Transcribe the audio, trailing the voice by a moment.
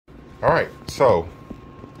All right, so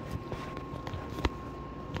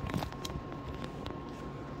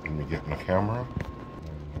let me get my camera.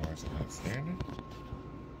 Noise outstanding.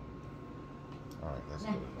 All right, that's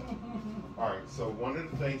good enough. All right, so one of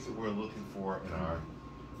the things that we're looking for in our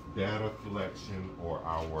data collection or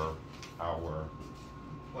our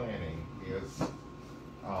planning is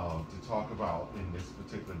to talk about, in this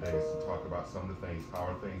particular day, is to talk about some of the things, how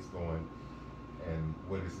are things going, and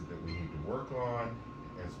what is it that we need to work on,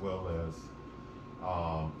 as well as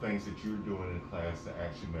things that you're doing in class to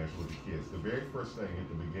actually measure with the kids. The very first thing at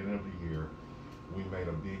the beginning of the year, we made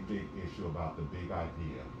a big issue about the big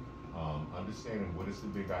idea. Understanding what is the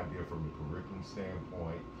big idea from a curriculum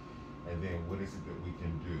standpoint, and then what is it that we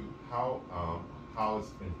can do? How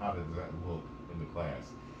does that look in the class?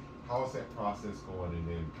 How is that process going? And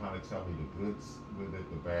then kind of tell me the goods with it,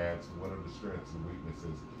 the bads, what are the strengths and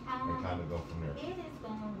weaknesses, and kind of go from there. It is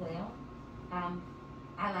going well.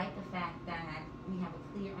 I like the fact that we have a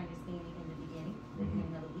clear understanding in the beginning, of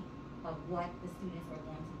the week, of what the students are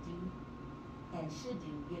going to do and should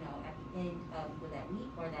do, at the end of either that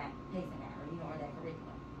week or that pacing hour, or that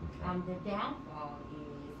curriculum. Okay. The downfall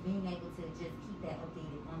is being able to just keep that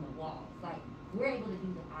updated on the walls. Like, we're able to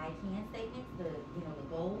do the I can statements, the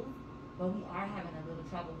goals, but we are having a little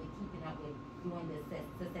trouble with keeping up with doing the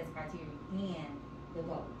success criteria and the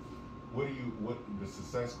goals. What the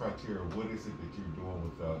success criteria, what is it that you're doing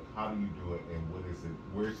with how do you do it, and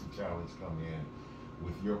where's the challenge come in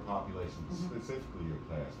with your population, specifically your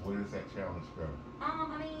class? Where does that challenge go?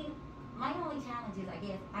 My only challenge is, I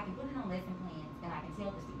guess, I can put it on lesson plans and I can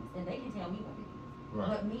tell the students, and they can tell me what to do.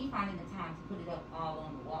 Right. But me finding the time to put it up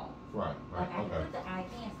all on the wall. Right. Like, I Okay. can put the I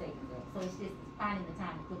can statements up, so it's just finding the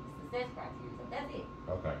time to put the success criteria up. That's it.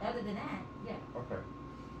 Okay. Other than that, yeah. Okay.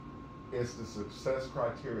 It's the success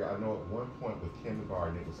criteria. I know at one point with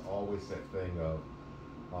kindergarten, it was always that thing of,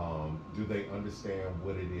 do they understand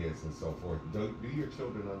what it is and so forth? Do your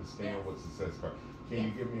children understand what success criteria? Can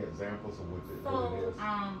you give me examples of what it is?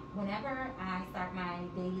 Whenever I start my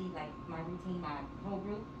daily, like my routine, my whole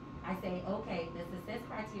group, I say, okay, the success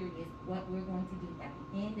criteria is what we're going to do at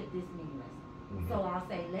the end of this mini lesson. So I'll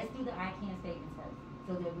say, let's do the I can statements first.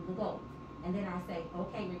 So they'll do the goals. And then I say,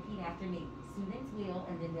 okay, repeat after me. Students will,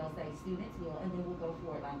 and then they'll say students will, and then we'll go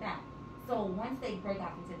forward like that. So once they break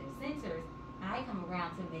off into their centers, I come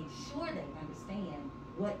around to make sure they understand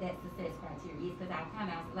what that success criteria is, because I'll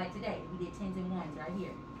come out, like today, we did 10s and 1s right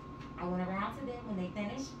here. I went around to them when they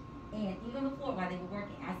finished, and even before while they were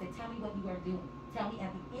working, I said, tell me what you are doing. Tell me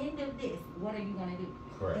at the end of this, what are you going to do?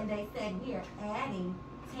 Correct. And they said, we are adding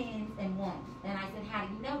 10s and 1s. And I said, how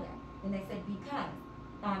do you know that? And they said, because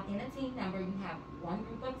in a team number, you have one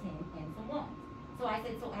group of 10 and some 1s. So I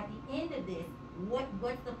said, so at the end of this,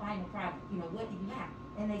 what's the final product? What do you have?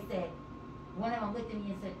 And they said, one of them looked at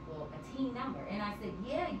me and said, well, a team number. And I said,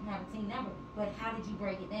 yeah, you have a team number, but how did you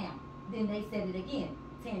break it down? Then they said it again,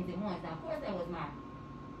 10s and 1s. Now, of course, that was my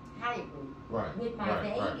higher group. Right. With my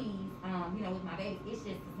babies, with my babies, it's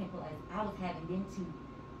just as simple as I was having them to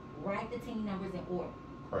write the team numbers in order.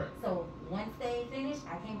 Correct. So once they finished,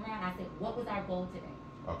 I came around, I said, what was our goal today?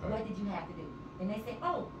 Okay. What did you have to do? And they said,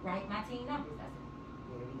 oh, write my team numbers. I said,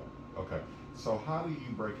 there we go. Okay. So how do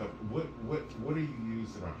you break up? What are you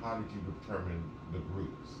using, or how did you determine the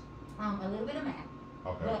groups? A little bit of math.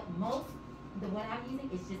 Okay. But what I'm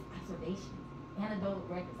using is just observations, anecdotal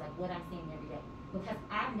records, like what I'm seeing every day. Because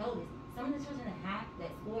I've noticed some of the children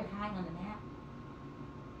that scored high on the math,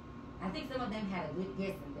 I think some of them had a good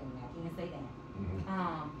guessing thing. I can't say that.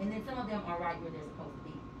 And then some of them are right where they're supposed to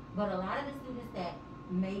be. But a lot of the students that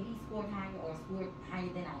maybe scored higher or scored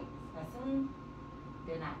higher than I assumed,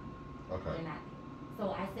 they're not. Okay. They're not there.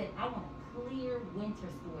 So I said, I want a clear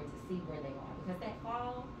winter score to see where they are. Because that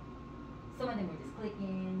fall, some of them were just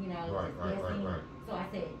clicking, just guessing. Right. So I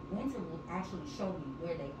said, winter will actually show me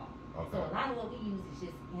where they are. Okay. So a lot of what we use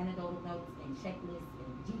is just anecdotal notes and checklists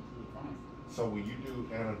and GKids, honestly. So when you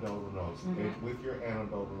do anecdotal notes, with your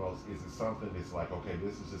anecdotal notes, is it something that's like, okay,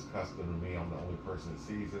 this is just custom to me, I'm the only person that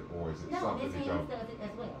sees it, or is it something that Miss Hannah does it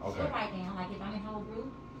as well. Okay. She'll write down, like if I'm in whole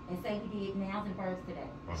group, and say we did nouns and verbs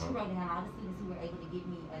today. She wrote down all the students who were able to give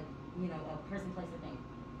me a person, place, or thing,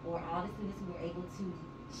 or all the students who were able to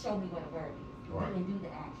show me what a verb is, and do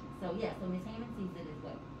the action. So yeah, so Miss Hannah sees it as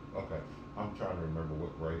well. Okay. I'm trying to remember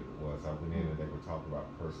what grade it was. I went in and they were talking about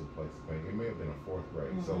person, place, thing. It may have been a 4th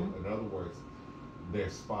grade. So in other words, they're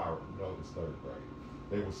spiraling. No, it's 3rd grade.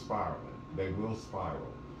 They were spiraling. They will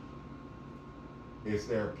spiral. Is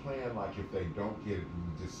there a plan, like if they don't get it,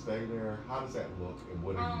 you just stay there? How does that look, and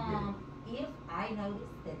what are you doing? If I notice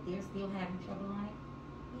that they're still having trouble on it,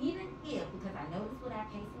 even if, because I notice with our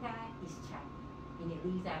pacing guide, it's choppy. and it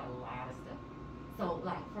leaves out a lot of stuff. So,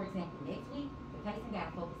 like, for example, next week, the pacing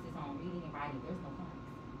guide focuses on reading and writing. There's no phonics.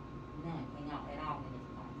 None at all in this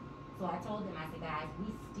phonics. So I told them, I said, guys,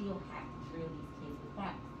 we still have to drill these kids with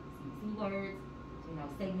phonics. CBC words,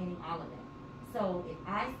 segmenting, all of that. So if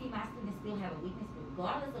I see my students still have a weakness,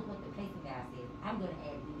 regardless of what the pacing guide says, I'm going to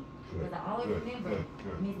add it in. Because I always remember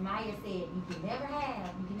Ms. Meyer said, you can never,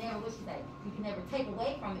 what she say, you can never take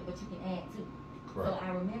away from it, but you can add to. Correct. So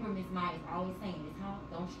I remember Ms. Myers always saying, Ms. Hall,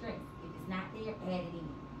 don't stress. If it's not there, add it in.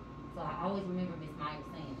 So I always remember Ms. Myers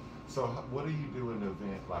saying that. So what do you do in an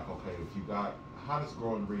event like, okay, if you got, how does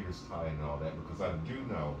growing readers tie in and all that? Because I do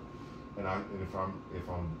know, and if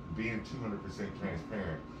I'm being 200%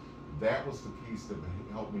 transparent, that was the piece that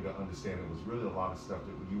helped me to understand it was really a lot of stuff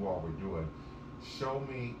that you all were doing. Show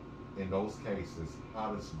me in those cases,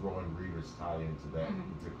 how does growing readers tie into that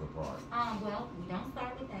particular part? Well, we don't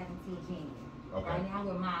start with that until January. Okay. Right now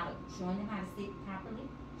we're modeling, showing them how to sit properly,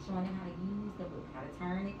 showing them how to use the book, how to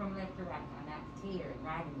turn it from left to right, how not to tear and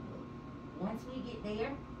write in the book. Once we get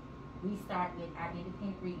there, we start with our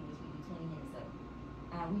independent reading, which we do 20 minutes of.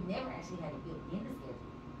 We never actually had it built in the schedule,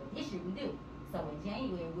 but this year we do. So in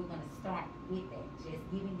January, we're going to start with that, just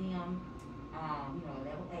giving them,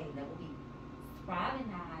 level A, level B. Rob and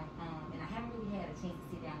I haven't really had a chance to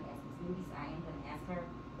sit down and ask Ms. Moody, so I am going to ask her.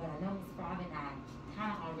 But I know Ms. Rob and I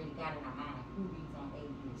kind of already got in our mind who reads on A,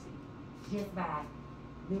 B, and C, just by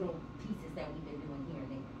little pieces that we've been doing here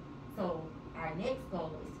and there. So our next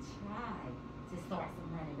goal is to try to start some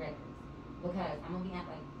running records. Because I'm going to be out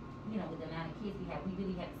like, with the amount of kids we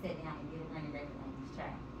really have to sit down and get a running record on each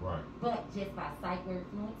child. Right. But just by sight word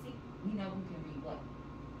fluency, we know who can read what.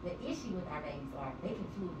 The issue with our babies are they can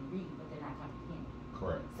fluently read, but they're not comprehending.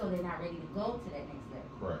 Correct. So they're not ready to go to that next level.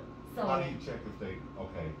 Correct. So how do you check if they,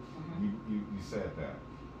 you said that.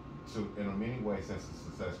 So in many ways that's a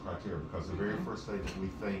success criteria, because the very first thing that we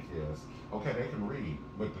think is, okay, they can read,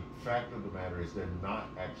 but the fact of the matter is they're not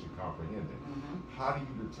actually comprehending. How do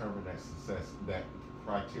you determine that success, that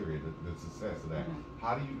criteria, the success of that?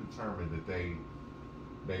 How do you determine that they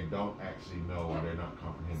don't actually know or they're not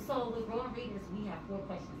comprehending? So with growing readers, we have 4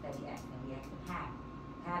 questions that we ask them. We ask them how.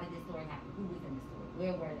 How did this story happen? Who was in the story?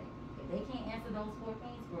 Where were they? If they can't answer those 4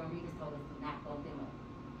 things, growing readers told us to not bump them up.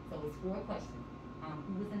 So it's 4 questions.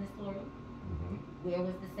 Who was in the story? Where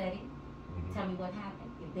was the setting? Tell me what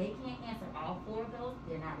happened. If they can't answer all 4 of those,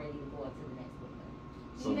 they're not ready to go up to the next book.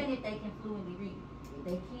 Even if they can fluently read. If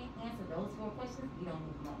they can't answer those 4 questions, you don't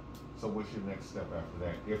move them up. So what's your next step after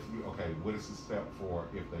that? What is the step for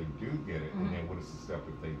if they do get it, and then what is the step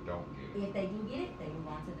if they don't get it? If they do get it, they move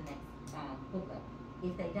on to the next book level.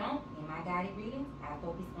 If they don't, in my guided readings, I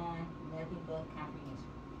focus on nothing but comprehension.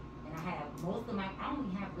 And I only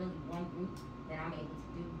have really one group that I'm able to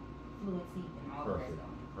do fluency and all of that stuff.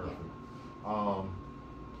 Perfect. Yeah.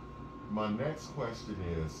 My next question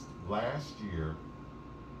is, last year,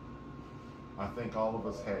 I think all of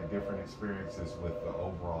us had different experiences with the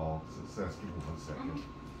overall success. Give me 1 second.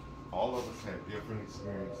 All of us had different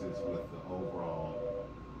experiences with the overall.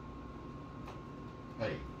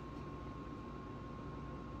 Hey.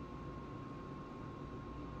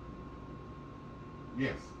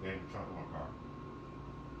 Yes, in the trunk of my car.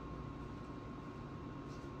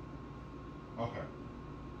 Okay.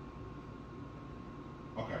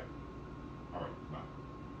 Okay. All right,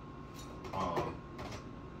 bye.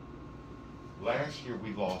 Last year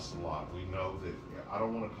we lost a lot. We know that, I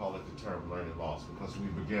don't want to call it the term learning loss, because we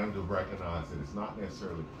began to recognize that it's not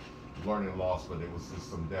necessarily learning loss, but it was just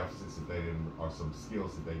some deficits that they didn't, or some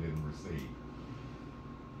skills that they didn't receive.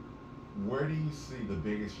 Where do you see the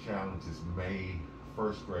biggest challenges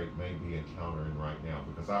first grade may be encountering right now?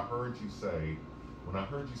 Because when I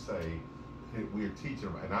heard you say that we're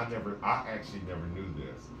teaching them, and I actually never knew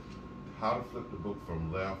this, how to flip the book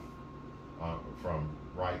from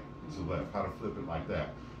right to left, how to flip it like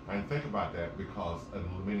that. And think about that, because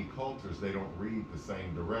in many cultures they don't read the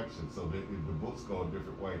same direction, so the books go a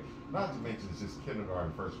different way. Not to mention it's just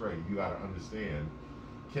kindergarten, first grade. You got to understand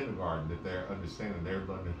kindergarten, that they're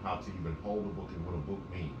learning how to even hold a book and what a book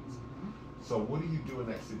means. So what do you do in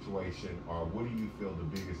that situation, or what do you feel the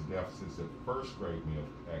biggest deficits that first grade may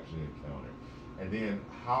have actually encountered? And then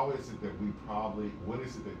how is it that what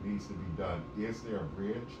is it that needs to be done? Is there a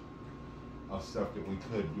bridge of stuff that we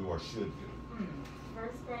could do or should do?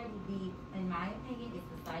 First grade would be, in my opinion, it's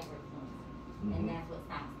the sight word fluency. And that's what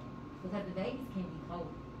stops them. Because the babies can decode.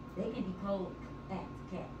 They can decode cat,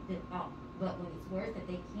 but when it's words that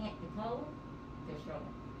they can't decode, they're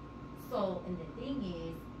struggling. So, and the thing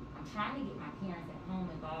is, I'm trying to get my parents at home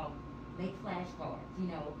involved, make flashcards,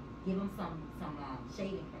 give them some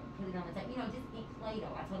shading put it on the table. You know, just ink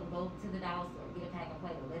Play-Doh. I told them go to the dollar store, get a pack of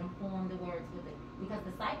Play-Doh, let them form the words with it, because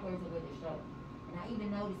the sight words are where they're struggling. And I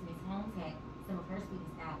even noticed Miss Holmes had some of her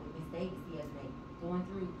students out with Miss Davis the other day, going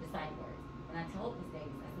through the sight words. And I told Miss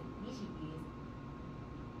Davis, I said, the issue is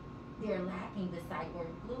they're lacking the sight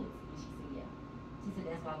word fluency. And she said, yeah. She said,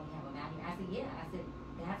 that's why we have them out here. I said, yeah. I said,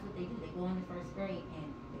 that's what they do. They go in the first grade and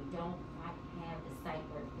they don't quite have the sight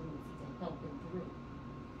word fluency to help them through.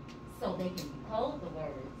 So they can decode the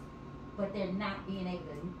words, but they're not being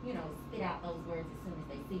able to, you know, spit out those words as soon as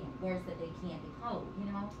they see them. Words that they can't decode, you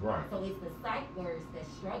know? Right. So it's the sight words that's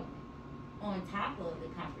struggling on top of the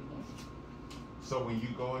comprehension. So when you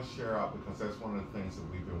go and share out, because that's one of the things that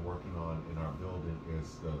we've been working on in our building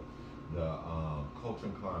is the culture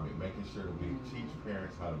and climate, making sure that we teach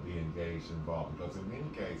parents how to be engaged, involved. Because in many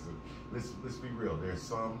cases, let's be real.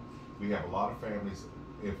 We have a lot of families.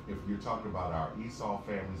 If you're talking about our Esau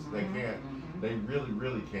families, they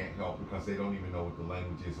really can't help because they don't even know what the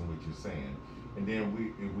language is in which you're saying. And then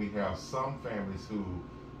we have some families who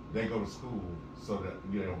they go to school so that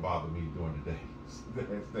you don't bother me during the day.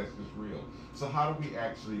 That's just real. So how do we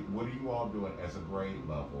actually? What are you all doing as a grade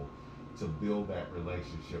level to build that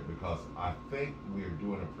relationship? Because I think we're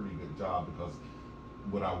doing a pretty good job. Because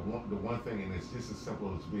what I want, the one thing, and it's just as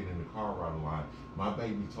simple as being in the car ride line. My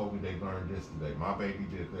baby told me they learned this today. My baby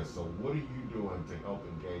did this. So what are you doing to help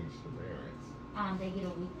engage the parents? They get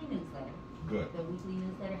a weekly newsletter. Good. The weekly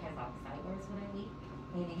newsletter has all the sight words for that week,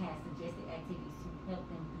 and it has suggested activities to help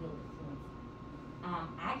them build the fluency.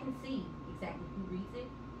 I can see exactly who reads it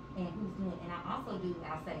and who's doing it. And I'll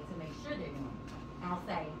say, to make sure they're doing it, I'll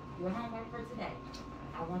say, your homework for today,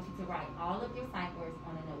 I want you to write all of your sight words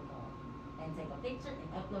on a note card and take a picture and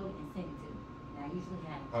upload it and send it to me. And I usually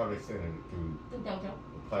have... How are they sending it through? Through Dojo.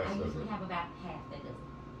 The class I usually have about half that does it.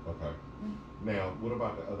 Okay. Now, what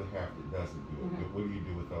about the other half that doesn't do it? What do you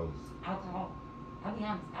do with those? I'll call. I'll be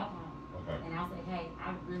honest, I'll call. Okay. And I'll say, hey,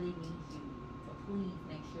 I really need you to please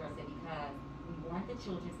make sure. I said, because we want the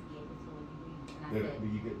children to be able to fluently read. And I said, do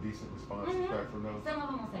you get decent responses back from those? Some of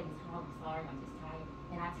them will say, Miss Hall, I'm sorry, I'm just tired.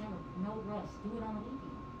 And I tell them, no rush, do it on the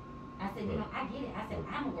weekend. I said, you know, I get it. I said,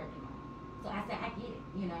 I'm a working mom. So I said, I get it.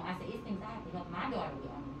 You know, I said, it's things I have to help my daughter with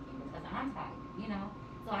on the weekend because I'm tired, you know.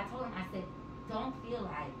 So I told him, I said, don't feel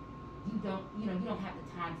like you don't have the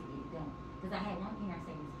time to get it done. Because I had one parent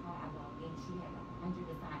say, Miss Hall, I log in, she had like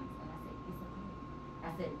 100 assignments. And I said, it's okay.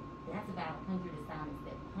 I said, that's about 100 assignments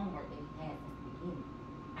that homework that we had since the beginning.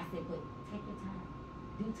 I said, but take your time.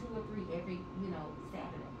 Do 2 or 3 every,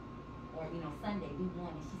 Saturday. Or, Sunday, do 1.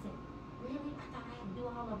 And she said, really? I thought I had to do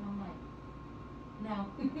all of them. I'm like, no.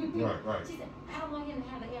 Right. She said, I don't want him to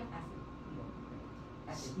have an F. I said, you don't agree.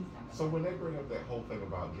 I said, he's not. So when they bring up that whole thing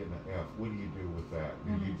about getting an F, what do you do with that?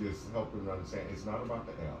 Do you just help them understand it's not about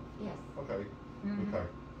the F? Yes. Okay. Okay.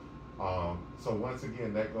 So once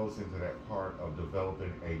again, that goes into that part of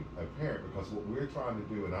developing a parent, because what we're trying to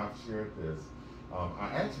do, and I've shared this,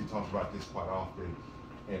 I actually talk about this quite often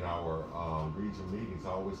in our region meetings. I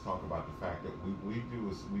always talk about the fact that we do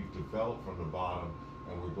is we've developed from the bottom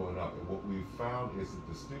and we're going up. And what we've found is that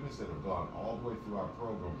the students that have gone all the way through our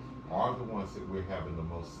program are the ones that we're having the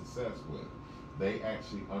most success with. They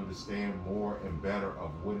actually understand more and better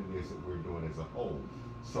of what it is that we're doing as a whole.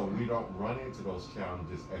 So we don't run into those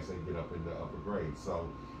challenges as they get up into upper grades. So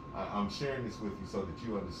I'm sharing this with you so that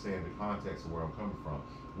you understand the context of where I'm coming from.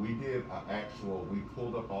 We did we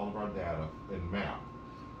pulled up all of our data and mapped,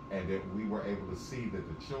 and that we were able to see that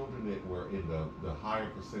the children that were in the higher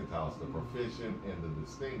percentiles, the proficient and the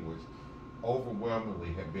distinguished,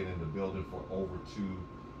 overwhelmingly had been in the building for over 2,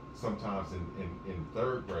 sometimes in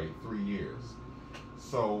 3rd grade, 3 years.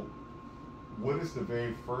 So what is the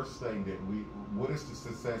very first thing what is the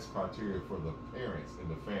success criteria for the parents and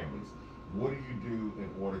the families? What do you do in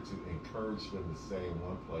order to encourage them to stay in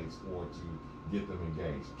one place or to get them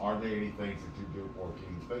engaged? Are there any things that you do, or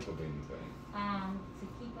can you think of anything? To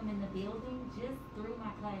keep them in the building, just through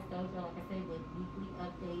my class dojo, like I said, with weekly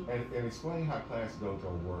updates. And explain how class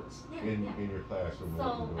dojo works in your classroom.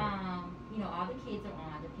 So, all the kids are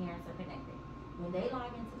on, the parents are connected. When they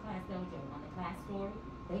log into class dojo on the class story,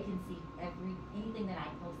 they can see anything that I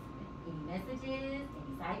post to them. Any messages,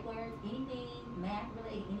 any sight words, anything math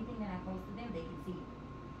related, anything that I post to them, they can see it.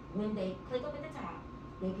 When they click up at the top,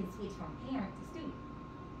 they can switch from parent to student.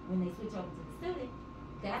 When they switch over to the student,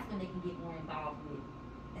 that's when they can get more involved with.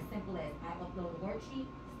 As simple as I upload a worksheet,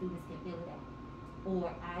 students can fill it out. Or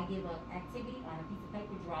I give an activity on a piece of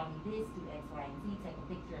paper, draw me this, do X, Y, and Z, take a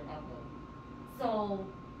picture and upload it. So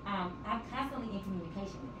I'm constantly in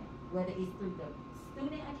communication with them, whether it's through the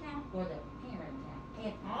student account or the parent account.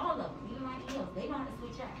 And all of them, even my ELs, they know how to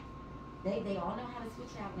switch out. They all know how to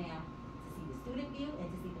switch out now to see the student view and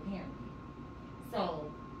to see the parent view.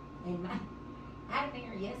 So, in my I had a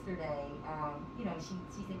parent yesterday, she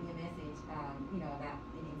sent me a message, about an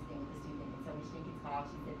incident with a student. And so Ms. Jenkins called.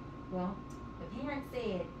 She said, well, the parent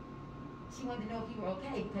said she wanted to know if you were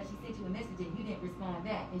okay because she sent you a message and you didn't respond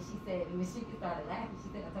back. And she said, and Ms. Jenkins started laughing.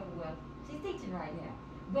 She said, I told her, well, she's teaching right now.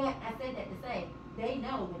 But I said that to say, they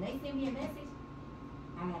know when they send me a message,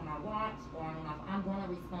 I'm on my watch or I'm going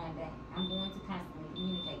to respond back. I'm going to constantly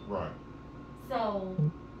communicate. Right. So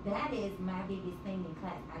that is my biggest thing in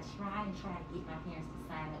class. I try to get my parents to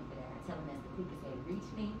sign up for that. I tell them that's the quickest way to reach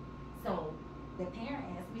me. So the parent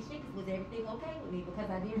asked me, was everything okay with me because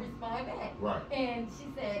I didn't respond back? Right. And she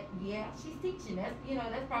said, yeah, she's teaching. That's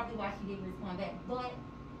probably why she didn't respond back. But,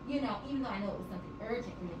 even though I know it was something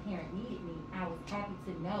urgent and the parent needed me, I was happy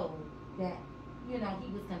to know that, he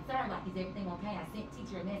was concerned, like, is everything okay? I sent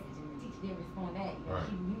teacher a message and the teacher didn't respond back. Right.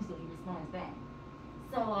 She usually responds back.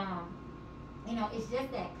 So, it's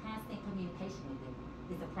just that constant communication with them.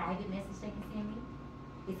 It's a private message they can send me.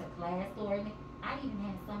 It's a class story. I even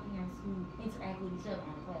had some parents who interact with each other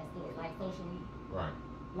on the class story, like social media. Right.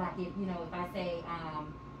 Like if I say, I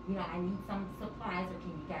need some supplies, or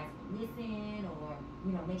can you guys listen, or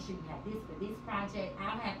make sure you have this for this project.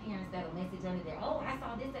 I'll have parents that'll message under there. Oh, I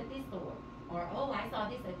saw this at this store, or oh, I saw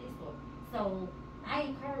this at this store. So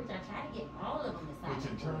I try to get all of them to sign up. Which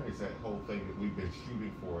in turn is that whole thing that we've been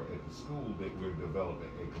shooting for at the school, that we're developing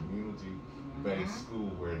a community-based school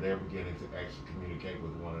where they're beginning to actually communicate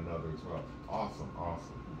with one another as well. Awesome.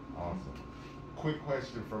 Quick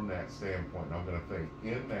question from that standpoint, and I'm going to think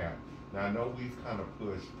in that. Now I know we've kind of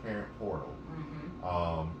pushed Parent Portal,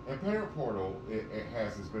 and Parent Portal it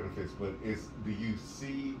has its benefits, but do you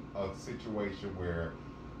see a situation where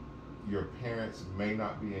your parents may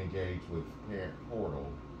not be engaged with Parent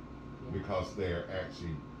Portal because they're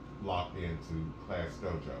actually locked into Class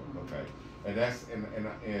Dojo? Okay, and that's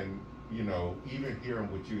and even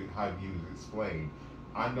hearing how you explained,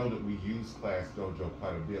 I know that we use Class Dojo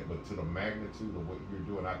quite a bit, but to the magnitude of what you're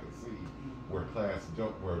doing, I can see where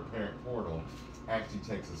Parent Portal actually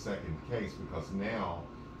takes a second case, because now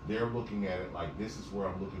they're looking at it like, this is where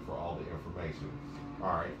I'm looking for all the information.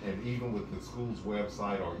 All right, and even with the school's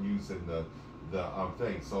website or using the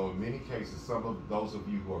thing. So in many cases, some of those of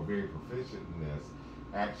you who are very proficient in this,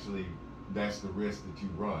 actually, that's the risk that you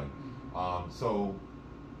run. So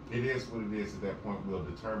it is what it is at that point. We'll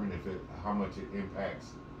determine how much it impacts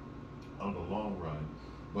on the long run.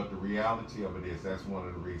 But the reality of it is, that's one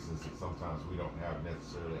of the reasons that sometimes we don't have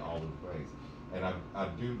necessarily all in place. And I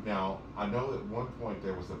do now. I know at one point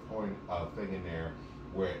there was a thing in there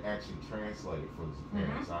where it actually translated for the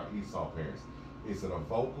parents, our ESOL parents. Is it a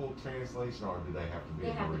vocal translation, or do they have to be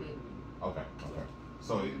able to read? Okay.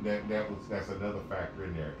 So that's another factor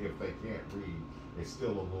in there. If they can't read, it's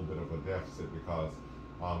still a little bit of a deficit, because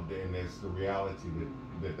then there's the reality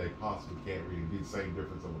that they possibly can't read. It'd be the same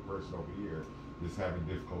difference of a person over here just having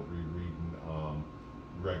difficulty reading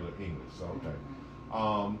regular English. So okay.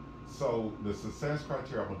 So the success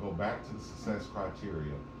criteria, I'm gonna go back to the success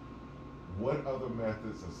criteria. What other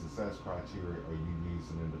methods of success criteria are you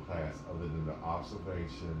using in the class other than the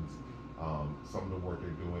observations, some of the work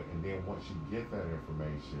they're doing, and then once you get that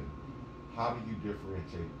information, how do you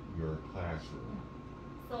differentiate your classroom?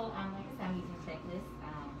 So, like I said, I'm using checklists,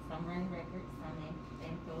 some running records, some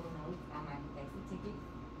anecdotal notes, I might exit tickets,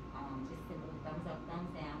 just simple thumbs up, thumbs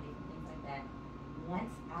down, different things like that.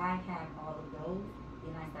 Once I have all of those,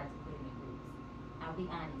 then I start to put them in groups. I'll be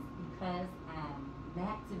honest, because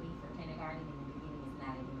math to me for kindergarten in the beginning is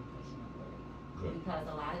not an indication of learning. Good. Because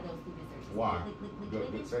a lot of those students are just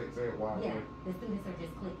clicking. Say it why. Yeah, the students are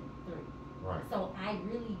just clicking through. Right. So I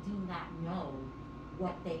really do not know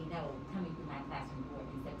what they know coming through my classroom board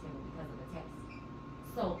in September because of the test.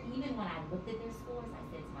 So even when I looked at their scores, I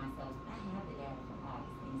said to myself, I have the data from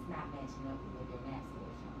August, and it's not matching up with what their math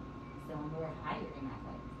scores show. Some were higher in my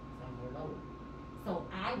class, some were lower. So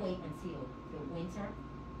I wait until the winter,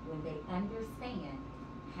 when they understand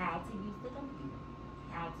how to use the computer,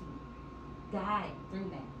 how to guide through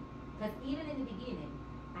math. Because even in the beginning,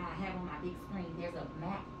 I have on my big screen, there's a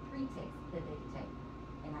math pre-text that they can take.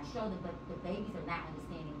 And I show them, but the babies are not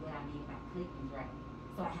understanding what I mean by click and drag.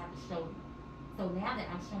 So I have to show them. So now that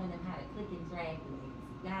I'm showing them how to click and drag through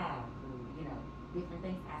ABCD, through, different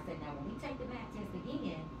things, I said, now when we take the math test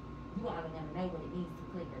again, you all are going to know what it means to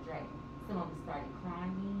click or drag. Some of them started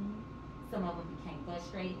crying. Some of them became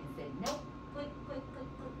frustrated and said, nope, click,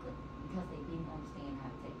 because they didn't understand how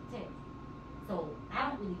to take the test. So I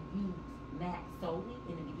don't really use math solely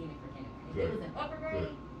in the beginning for kindergarten. If it was an upper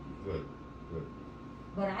grade, good.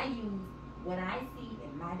 But I use what I see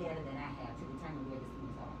in my data that I have to determine where the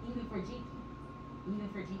students are, even for G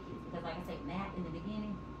kids, because like I say, math in the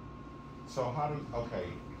beginning. So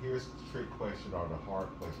okay, here's the trick question or the hard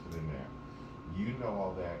question in that. You know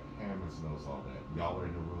all that, Hammonds knows all that. Y'all are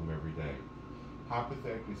in the room every day.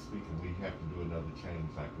 Hypothetically speaking, we have to do another change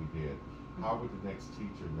like we did. How would the next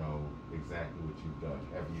teacher know exactly what you've done?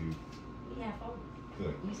 Have you? We have folders.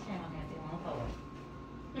 Good. Each channel has their own folder.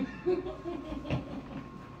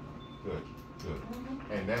 Good, good.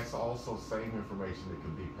 Mm-hmm. And that's also same information that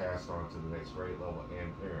can be passed on to the next grade level and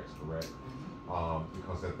parents, correct?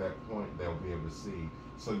 Because at that point they'll be able to see.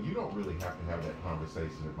 So you don't really have to have that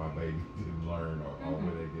conversation if my baby didn't learn or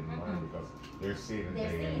when they didn't learn, because they're seeing it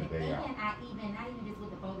day in and day out. And not even just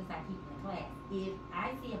with the folders I keep in the class. If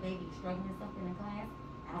I see a baby struggling with something in class,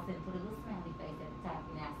 I'll sit and put a little smiley face at the top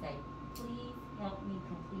and I'll say, please help me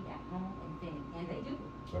complete at home and finish. And they do.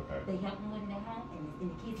 Okay. They help me with it at home, and the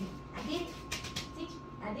kids, I did it. Teach,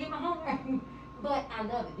 I did my homework. But I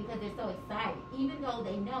love it because they're so excited. Even though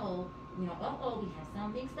they know, we have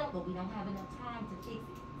some mixed up, but we don't have enough time to fix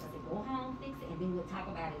it. So they go home, fix it, and then we'll talk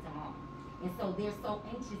about it tomorrow. And so they're so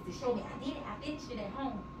anxious to show me, I did it, I finished it at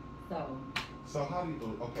home. So how do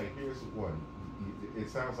you, okay, here's one. It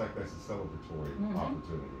sounds like that's a celebratory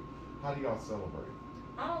opportunity. How do y'all celebrate?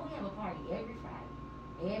 Oh, we have a party every Friday.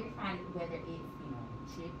 Every Friday, whether it's,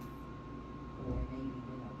 chips or maybe,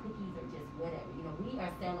 cookies or just whatever. We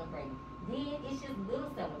are celebrating. Then it's just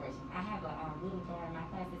little celebrations. I have a little jar in my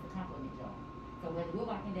class. It's a compliment jar. So whether we're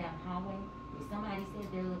walking down the hallway, if somebody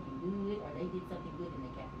says they're looking good or they did something good in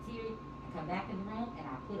the cafeteria, I come back in the room and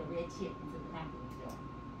I put a red chip into the compliment jar.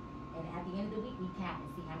 And at the end of the week, we count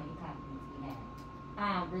and see how many compliments we have.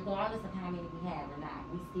 Regardless of how many we have or not,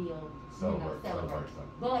 we still celebrate.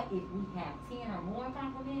 But if we have 10 or more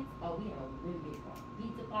compliments, we have a really big party.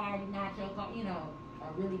 Pizza party, nacho party, a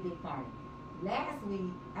really big party. Last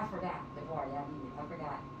week, I forgot the party. I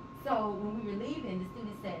forgot. So when we were leaving, the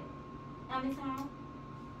student said, Miss Hall,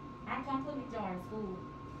 our compliment jar in school,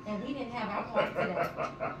 and we didn't have our party today.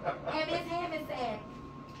 And Miss Hammond said,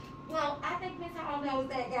 well, I think Miss Hall knows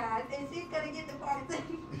that, guys, and she's going to get the party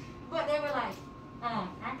too. But they were like,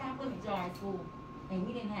 our compliment jar in school, and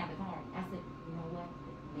we didn't have the party. I said, you know what?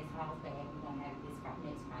 Miss Hall's bad. We're going to have it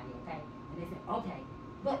next Friday, okay? And they said, okay.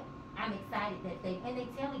 But I'm excited that they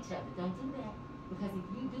tell each other, don't do that, because if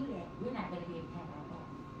you do that, we're not going to be able to have our party.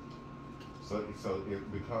 So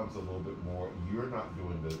it becomes a little bit more, you're not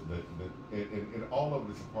doing and all of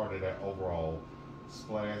it's a part of that overall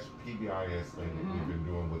splash PBIS thing that we've been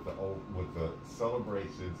doing with the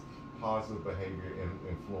celebrations, positive behavior and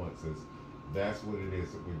influences. That's what it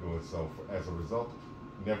is that we're doing. So as a result,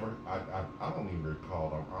 I don't even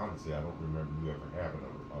recall, honestly, I don't remember you ever having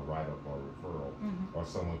a write-up or referral or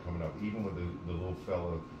someone coming up. Even when the little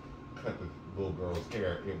fella cut the little girl's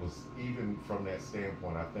hair, it was, even from that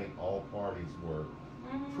standpoint, I think all parties were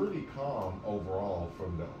pretty calm overall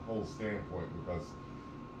from the whole standpoint, because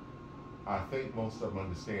I think most of them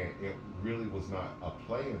understand it really was not a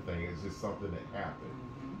playing thing. It's just something that happened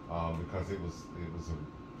because it was a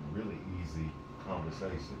really easy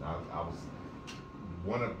conversation. I was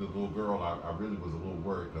one of the little girl. I really was a little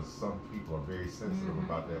worried because some people are very sensitive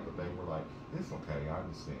about that, but they were like, "It's okay, I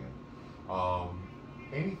understand."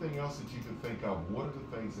 Anything else that you can think of? What are the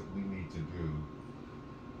things that we need to do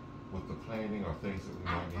with the planning, or things that we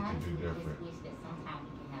might need to do different? I honestly just wish that sometime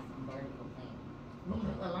we can have some vertical planning.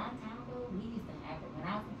 A long time ago, we used to have it. When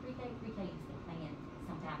I was in pre-K used to plan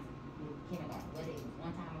sometimes with kindergarten, whether it was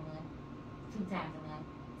 1 time a month, 2 times a month.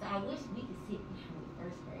 So I wish we could sit down with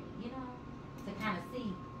first grade, to kind of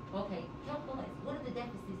see, okay, help us. What are the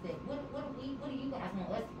deficits that, what do you guys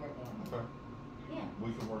want us to work on? Okay. Yeah.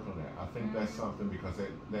 We can work on that. I think that's something, because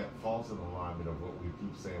that falls in alignment of what we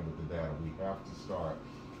keep saying with the data. We have to start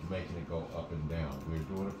making it go up and down. We're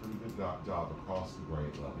doing a pretty good job across the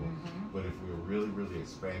grade level, but if we're really, really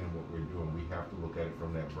expanding what we're doing, we have to look at it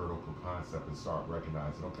from that vertical concept and start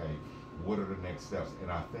recognizing, okay, what are the next steps?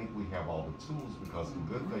 And I think we have all the tools, because the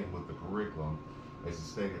good thing with the curriculum, as you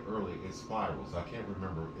stated earlier, it spirals. I can't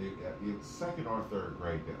remember, it was 2nd or 3rd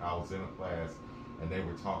grade that I was in a class and they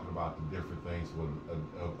were talking about the different things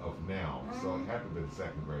of now. So it had to have been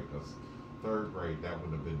 2nd grade, because 3rd grade, that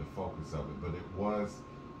would have been the focus of it. But it was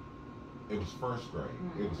 1st grade.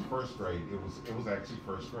 It was 1st grade. It was actually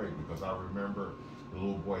 1st grade, because I remember the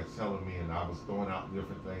little boy telling me, and I was throwing out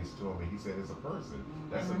different things to him, and he said, "It's a person.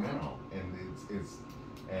 That's a noun."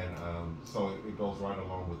 And so it goes right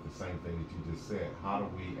along with the same thing that you just said. How do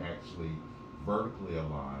we actually vertically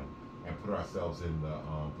align and put ourselves in the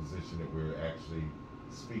position that we're actually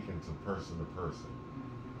speaking to person,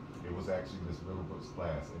 It was actually Miss Middlebrook's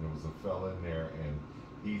class, and there was a fella in there, and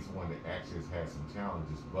he's one that actually has had some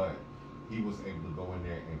challenges, but he was able to go in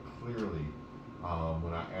there and clearly,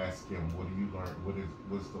 when I asked him, "What do you learn?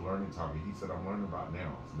 What's the learning target?" He said, "I'm learning about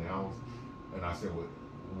nouns." Nouns, and I said,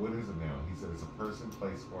 "What is a noun?" He said, "It's a person,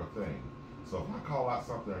 place, or thing." So if I call out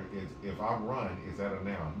something, if I run, is that a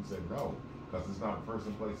noun? He said, "No, because it's not a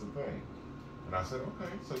person, place, or thing." And I said,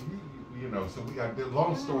 "Okay, so you know." So we got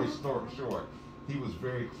long story short. He was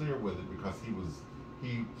very clear with it because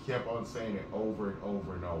he kept on saying it over and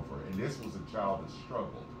over and over. And this was a child that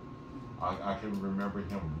struggled. I can remember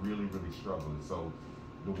him really, really struggling. So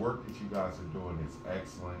the work that you guys are doing is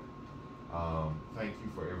excellent. Thank you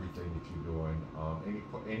for everything that you're doing.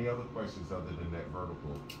 Any other questions other than that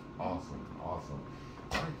vertical? Awesome. All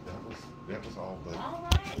right, that was all. But All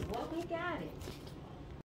right, well, we got it.